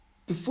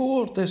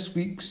Before this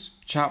week's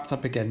chapter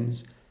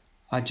begins,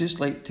 I'd just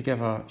like to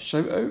give a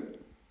shout out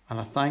and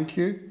a thank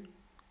you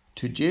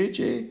to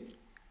JJ,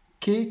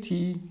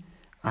 KT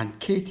and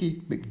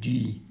Katie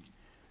McGee,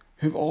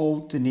 who've all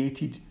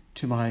donated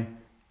to my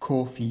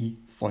Ko-fi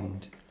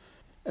fund.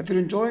 If you're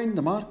enjoying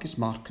the Marcus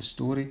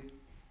story,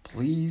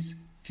 please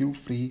feel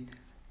free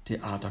to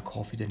add a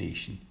coffee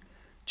donation.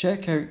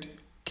 Check out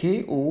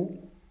ko-fi.com/Rab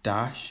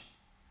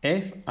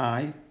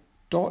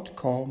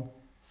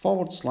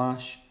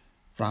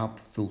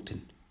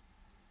Fulton.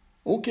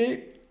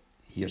 Okay,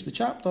 here's the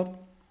chapter.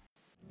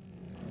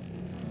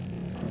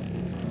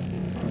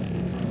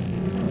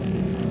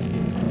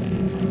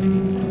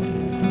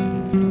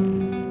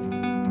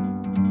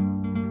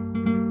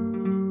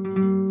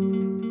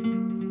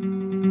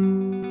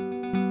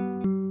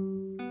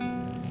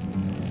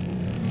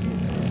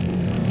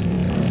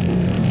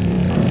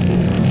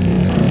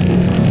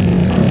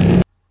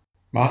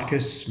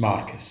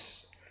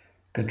 Marcus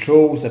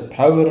controls the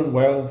power and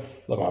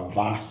wealth of a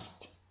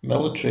vast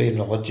military and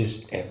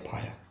religious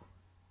empire.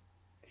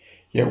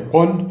 Yet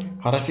one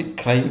horrific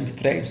crime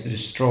threatens to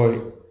destroy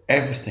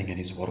everything in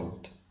his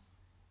world.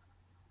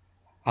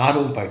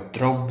 Addled by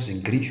drugs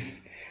and grief,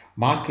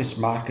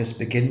 Marcus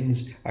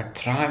begins a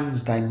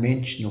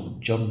trans-dimensional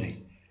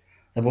journey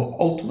that will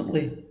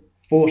ultimately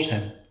force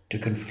him to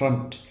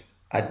confront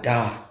a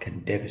dark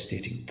and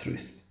devastating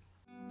truth.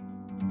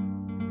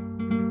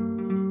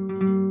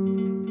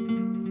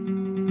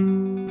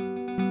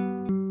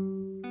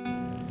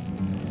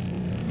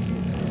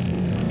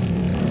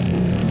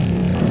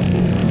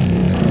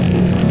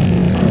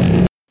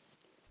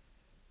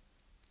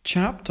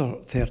 Chapter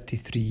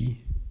 33.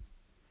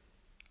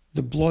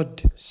 The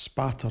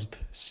Blood-Spattered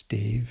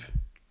Stave.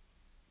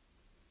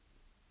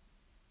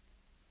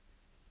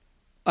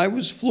 I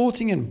was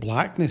floating in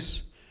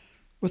blackness,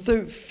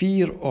 without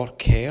fear or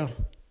care,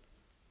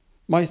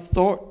 my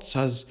thoughts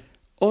as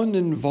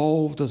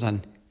uninvolved as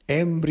an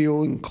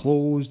embryo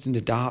enclosed in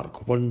the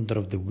dark wonder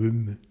of the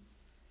womb.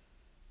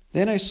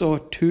 Then I saw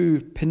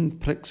 2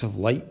 pinpricks of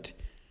light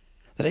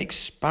that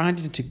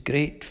expanded into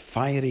great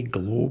fiery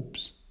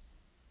globes.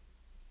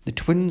 The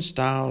twin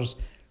stars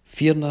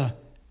Fianna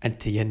and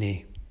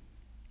Tiine.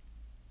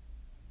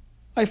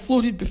 I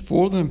floated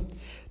before them,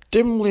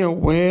 dimly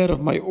aware of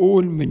my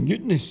own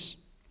minuteness.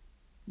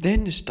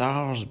 Then the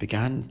stars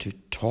began to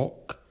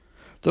talk,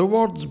 their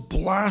words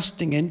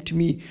blasting into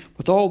me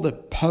with all the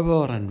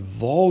power and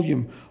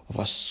volume of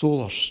a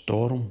solar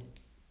storm.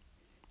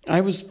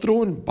 I was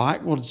thrown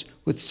backwards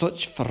with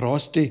such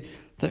ferocity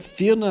that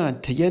Fianna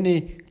and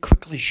Tiine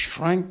quickly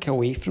shrank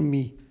away from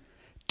me,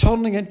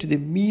 turning into the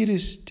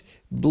merest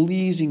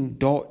blazing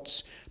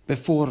dots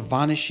before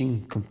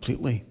vanishing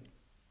completely.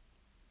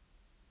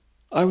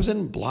 I was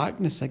in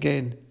blackness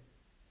again,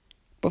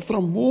 but for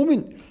a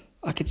moment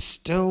I could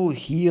still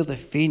hear the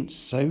faint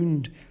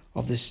sound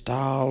of the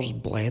stars'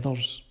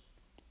 blethers.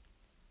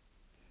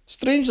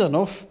 Strangely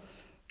enough,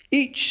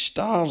 each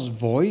star's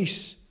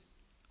voice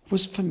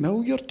was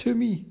familiar to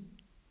me.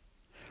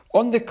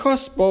 On the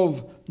cusp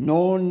of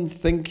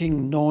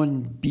non-thinking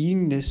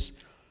non-beingness,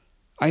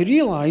 I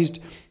realised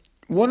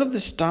one of the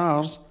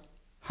stars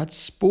had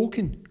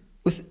spoken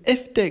with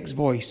Ifdek's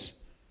voice,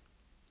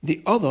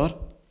 the other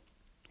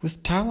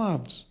with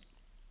Talav's.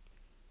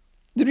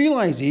 The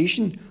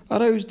realisation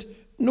aroused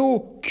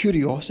no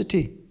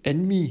curiosity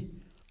in me,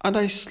 and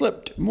I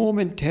slipped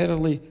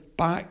momentarily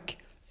back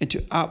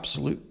into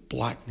absolute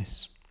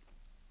blackness.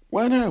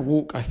 When I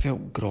awoke, I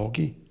felt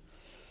groggy,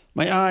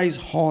 my eyes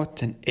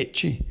hot and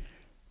itchy,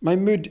 my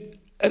mood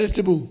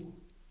irritable.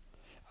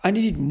 I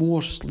needed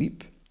more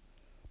sleep,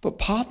 but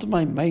part of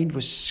my mind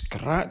was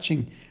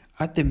scratching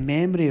at the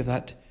memory of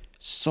that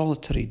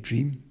solitary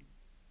dream.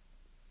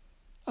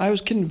 I was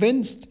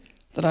convinced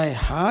that I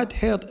had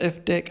heard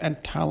Ifdek and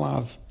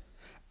Talav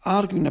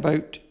arguing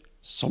about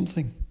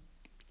something.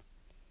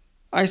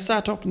 I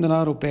sat up in the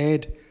narrow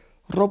bed,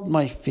 rubbed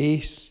my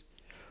face,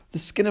 the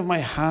skin of my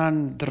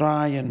hand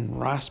dry and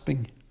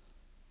rasping.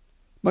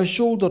 My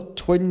shoulder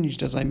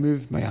twinged as I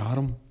moved my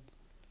arm.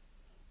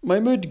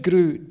 My mood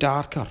grew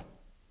darker.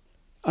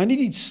 I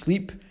needed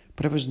sleep,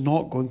 but it was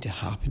not going to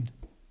happen.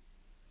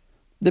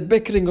 The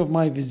bickering of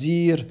my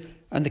vizier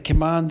and the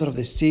commander of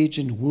the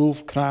Sagen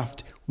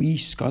Wolfcraft wee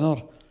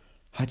scunner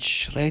had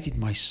shredded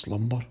my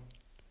slumber.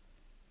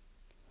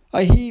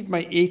 I heaved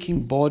my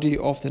aching body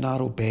off the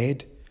narrow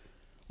bed,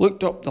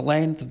 looked up the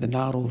length of the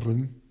narrow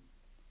room.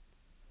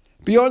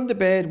 Beyond the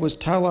bed was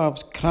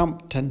Talav's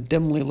cramped and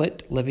dimly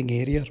lit living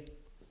area.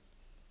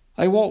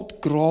 I walked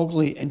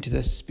groggily into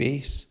this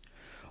space,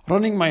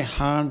 running my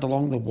hand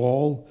along the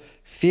wall,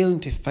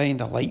 failing to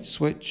find a light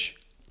switch.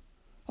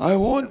 I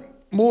want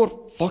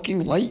more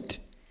fucking light,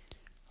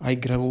 I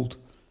growled,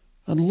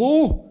 and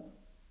lo,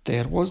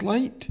 there was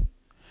light.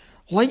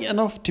 Light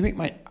enough to make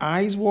my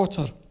eyes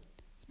water.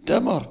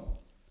 Dimmer,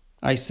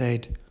 I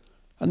said,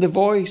 and the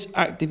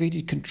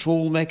voice-activated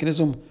control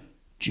mechanism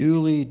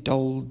duly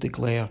dulled the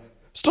glare.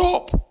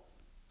 Stop,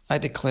 I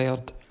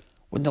declared,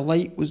 when the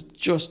light was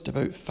just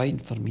about fine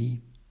for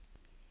me.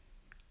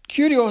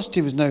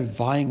 Curiosity was now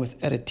vying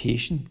with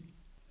irritation.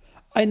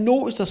 I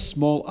noticed a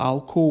small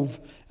alcove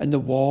in the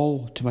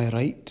wall to my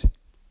right.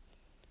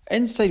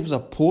 Inside was a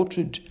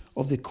portrait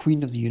of the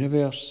Queen of the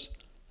Universe,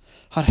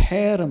 her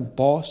hair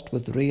embossed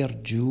with rare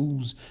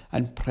jewels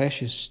and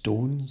precious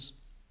stones.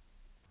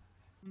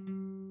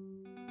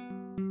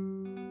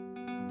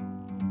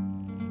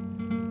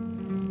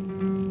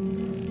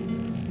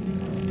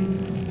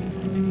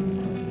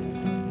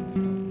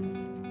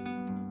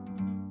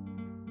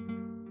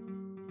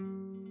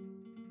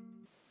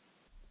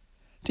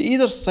 To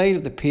either side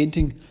of the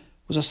painting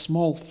was a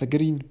small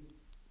figurine.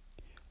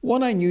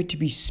 One I knew to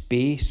be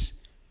Space,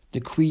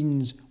 the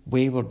Queen's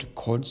wayward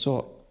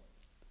consort.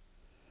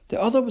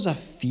 The other was a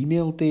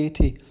female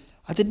deity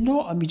I did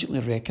not immediately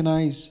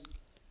recognise.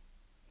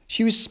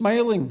 She was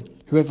smiling,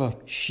 whoever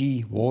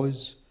she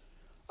was,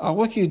 a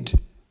wicked,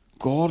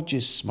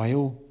 gorgeous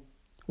smile,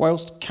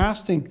 whilst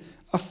casting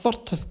a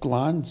furtive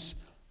glance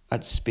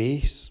at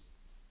Space.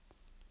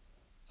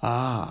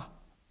 Ah,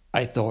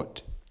 I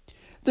thought,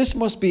 this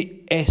must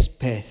be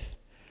Elspeth,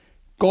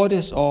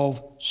 goddess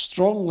of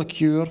strong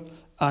liqueur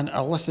and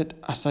illicit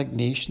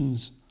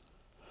assignations,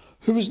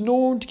 who was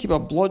known to keep a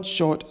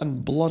bloodshot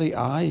and blurry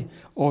eye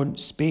on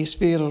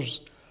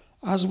spacefarers,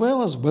 as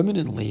well as women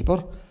in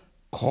labour,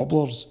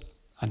 cobblers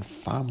and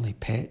family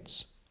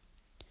pets.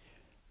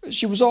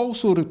 She was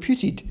also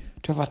reputed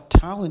to have a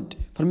talent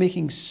for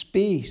making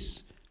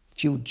space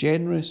feel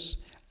generous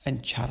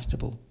and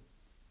charitable.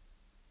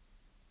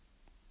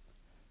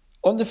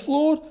 On the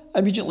floor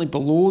immediately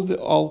below the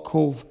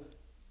alcove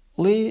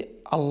lay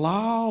a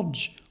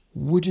large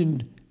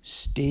wooden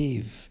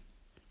stave.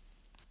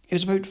 It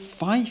was about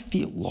 5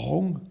 feet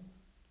long.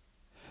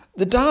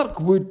 The dark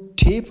wood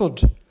tapered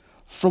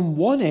from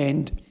one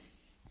end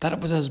that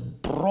it was as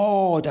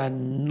broad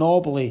and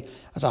knobbly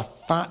as a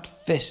fat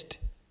fist,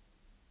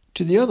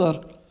 to the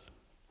other,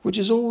 which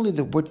is only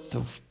the width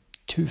of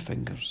 2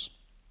 fingers.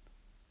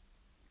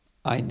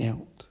 I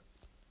knelt,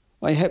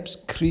 my hips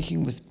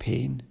creaking with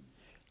pain,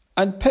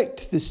 and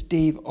picked the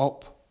stave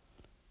up.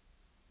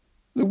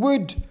 The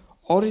wood,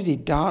 already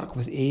dark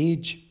with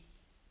age,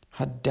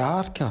 had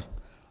darker,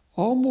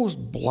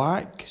 almost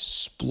black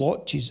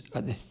splotches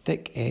at the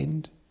thick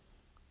end.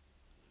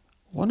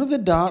 One of the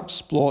dark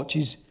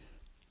splotches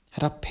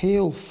had a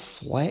pale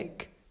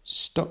fleck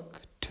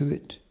stuck to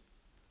it.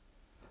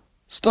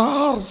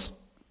 "Stars!"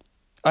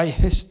 I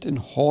hissed in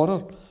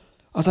horror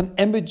as an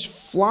image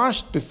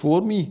flashed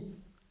before me.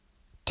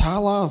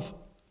 Talav,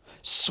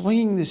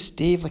 swinging the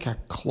stave like a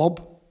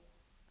club.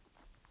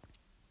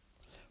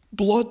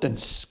 Blood and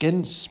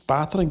skin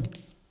spattering,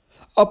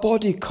 a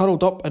body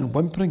curled up and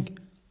whimpering.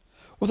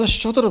 With a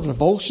shudder of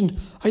revulsion,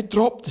 I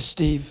dropped the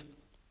stave.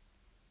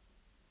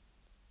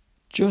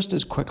 Just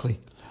as quickly,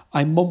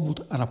 I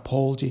mumbled an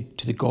apology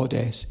to the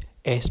goddess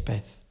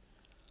Elspeth.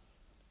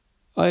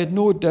 I had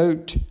no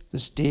doubt the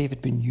stave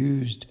had been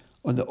used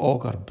on the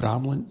augur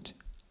Bramlint.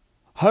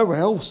 How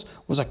else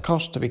was a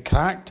curse to be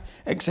cracked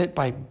except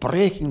by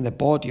breaking the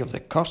body of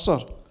the curser?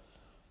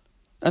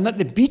 And that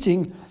the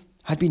beating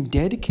had been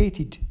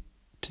dedicated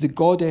to the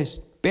goddess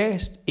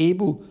best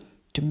able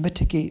to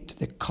mitigate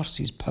the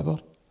curse's power.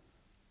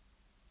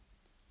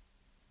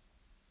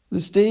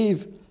 The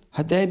stave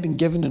had then been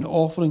given an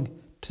offering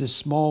to the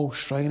small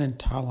shrine in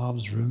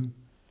Talav's room,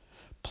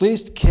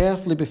 placed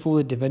carefully before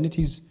the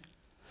divinities,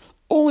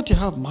 only to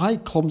have my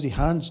clumsy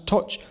hands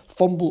touch,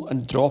 fumble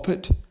and drop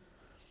it.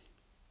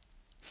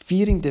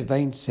 Fearing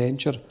divine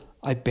censure,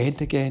 I bent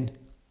again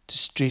to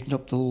straighten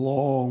up the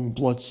long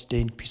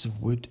blood-stained piece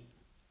of wood.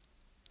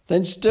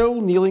 Then,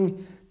 still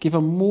kneeling, gave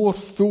a more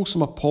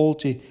fulsome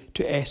apology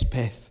to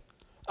Elspeth,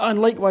 and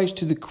likewise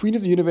to the Queen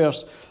of the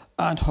Universe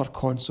and her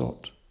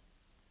consort.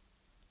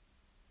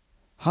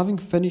 Having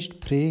finished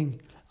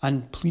praying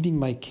and pleading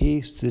my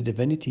case to the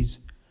divinities,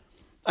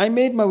 I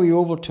made my way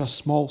over to a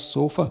small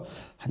sofa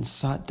and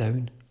sat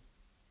down.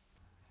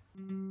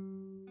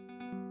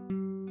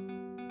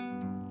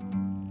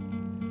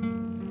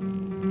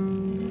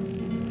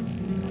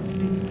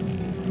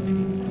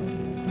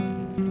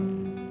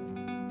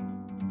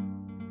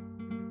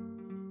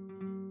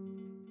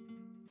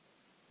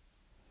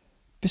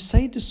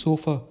 Beside the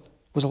sofa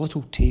was a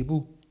little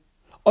table,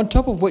 on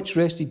top of which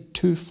rested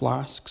 2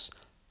 flasks,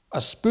 a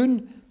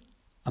spoon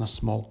and a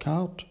small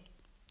card.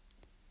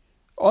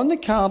 On the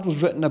card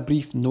was written a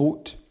brief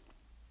note.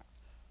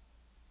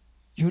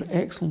 "Your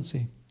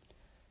Excellency,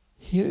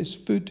 here is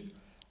food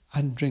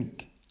and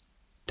drink.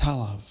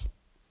 Talav."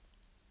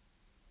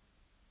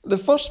 The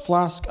first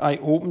flask I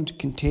opened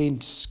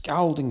contained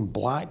scalding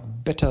black,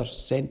 bitter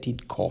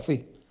scented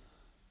coffee.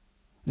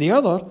 The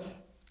other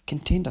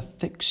contained a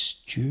thick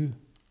stew.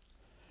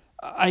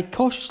 I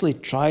cautiously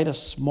tried a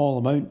small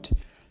amount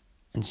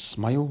and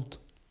smiled.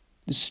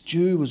 The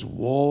stew was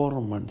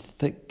warm and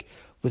thick,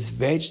 with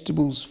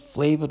vegetables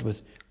flavoured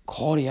with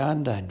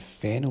coriander and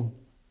fennel.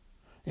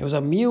 It was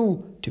a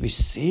meal to be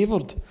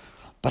savoured,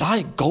 but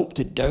I gulped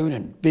it down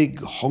in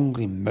big,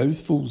 hungry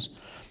mouthfuls,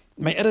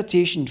 my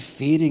irritation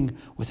fading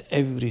with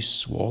every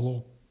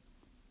swallow.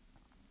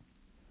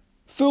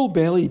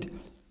 Full-bellied,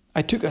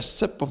 I took a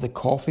sip of the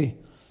coffee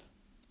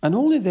and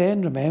only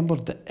then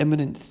remembered the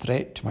imminent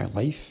threat to my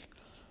life.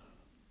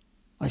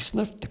 I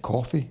sniffed the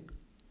coffee,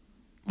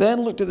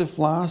 then looked at the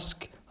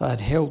flask that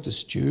had held the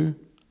stew.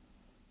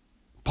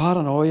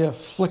 Paranoia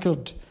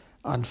flickered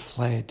and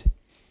fled.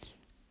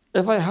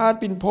 If I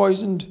had been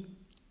poisoned,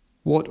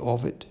 what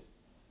of it?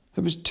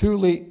 It was too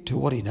late to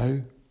worry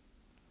now.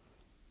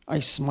 I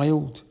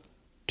smiled,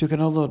 took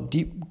another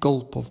deep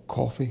gulp of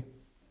coffee.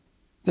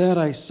 There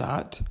I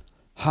sat,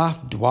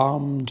 half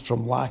dwarmed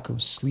from lack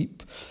of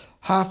sleep,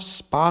 half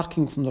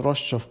sparking from the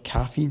rush of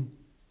caffeine.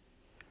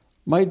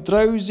 My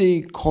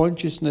drowsy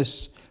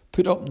consciousness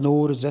put up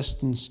no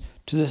resistance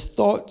to the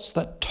thoughts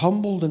that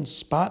tumbled and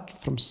spat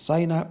from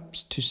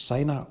synapse to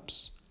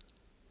synapse.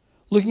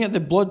 Looking at the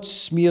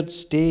blood-smeared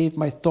stave,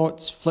 my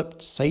thoughts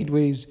flipped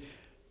sideways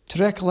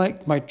to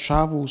recollect my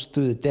travels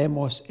through the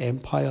Demos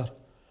Empire,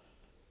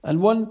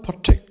 and one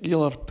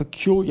particular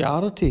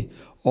peculiarity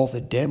of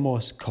the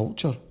Demos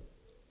culture.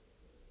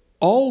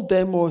 All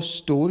Demos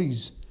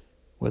stories,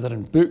 whether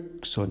in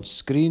books, on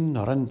screen,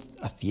 or in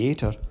a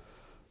theatre,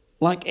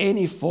 lack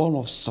any form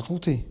of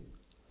subtlety.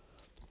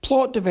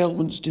 Plot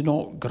developments do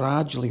not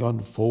gradually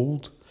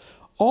unfold.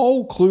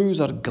 All clues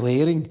are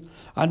glaring,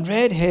 and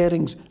red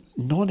herrings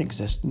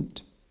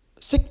non-existent.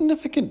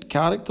 Significant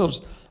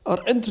characters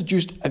are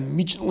introduced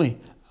immediately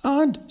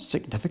and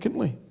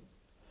significantly.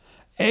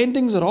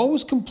 Endings are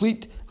always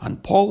complete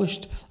and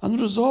polished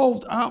and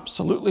resolved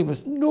absolutely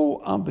with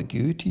no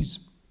ambiguities.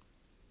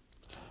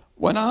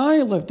 When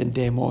I lived in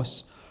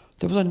Demos,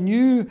 there was a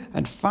new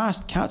and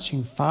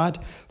fast-catching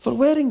fad for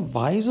wearing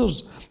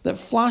visors that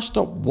flashed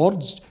up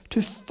words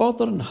to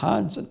further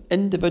enhance an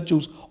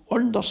individual's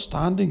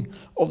understanding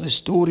of the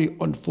story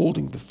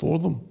unfolding before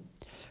them.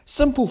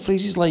 Simple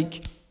phrases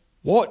like,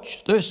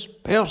 "Watch this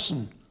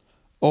person,"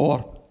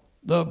 or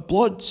 "The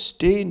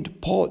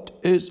blood-stained pot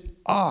is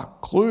a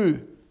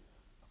clue,"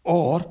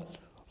 or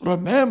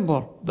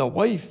 "Remember, the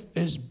wife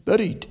is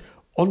buried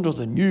under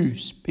the new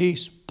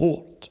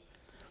spaceport,"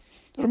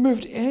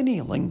 removed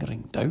any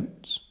lingering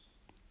doubts.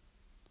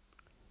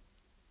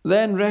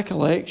 Then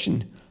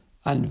recollection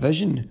and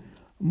vision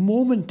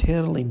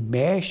momentarily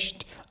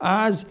meshed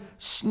as,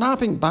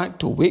 snapping back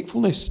to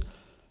wakefulness,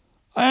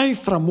 I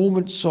for a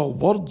moment saw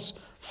words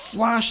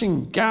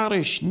flashing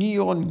garish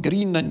neon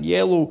green and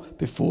yellow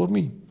before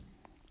me.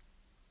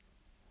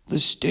 "The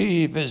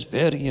stave is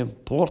very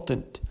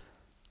important."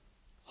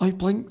 I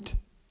blinked.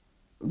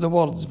 The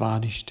words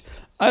vanished.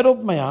 I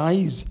rubbed my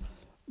eyes,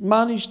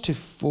 managed to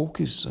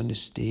focus on the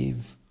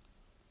stave.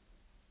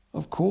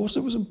 Of course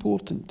it was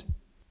important.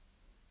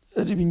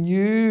 It had been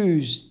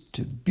used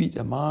to beat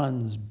a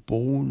man's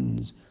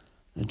bones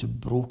into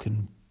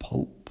broken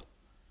pulp.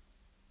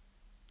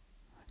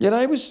 Yet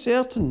I was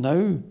certain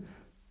now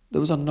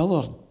there was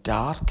another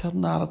darker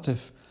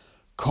narrative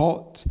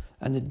caught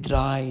in the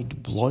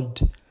dried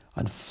blood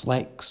and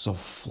flecks of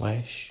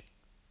flesh.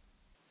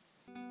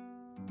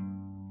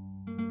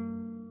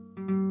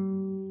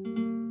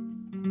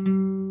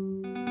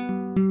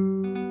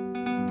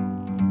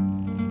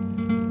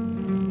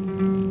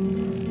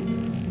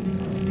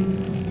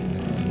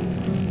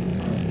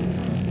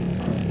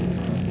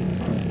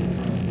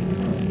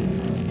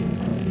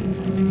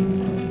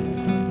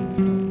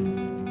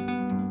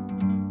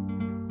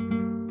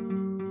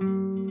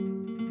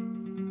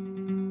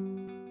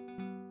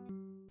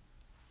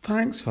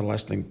 Thanks for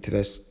listening to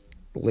this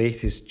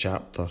latest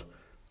chapter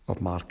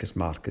of Marcus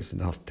Marcus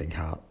and the Hurting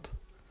Heart.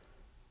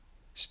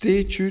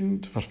 Stay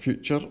tuned for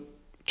future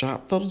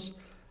chapters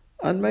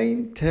and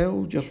mind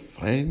tell your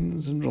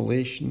friends and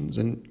relations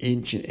and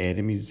ancient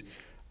enemies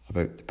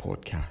about the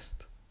podcast.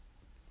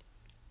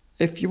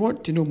 If you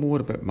want to know more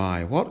about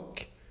my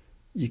work,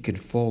 you can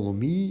follow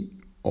me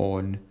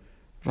on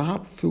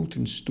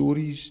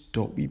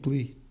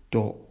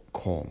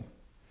rapfultonstories.weebly.com.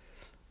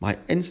 My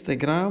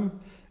Instagram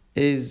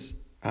is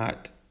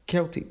at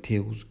Celtic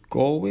Tales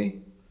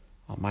Galway,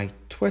 and my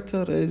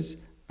Twitter is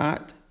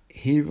at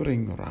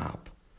HaveringRap.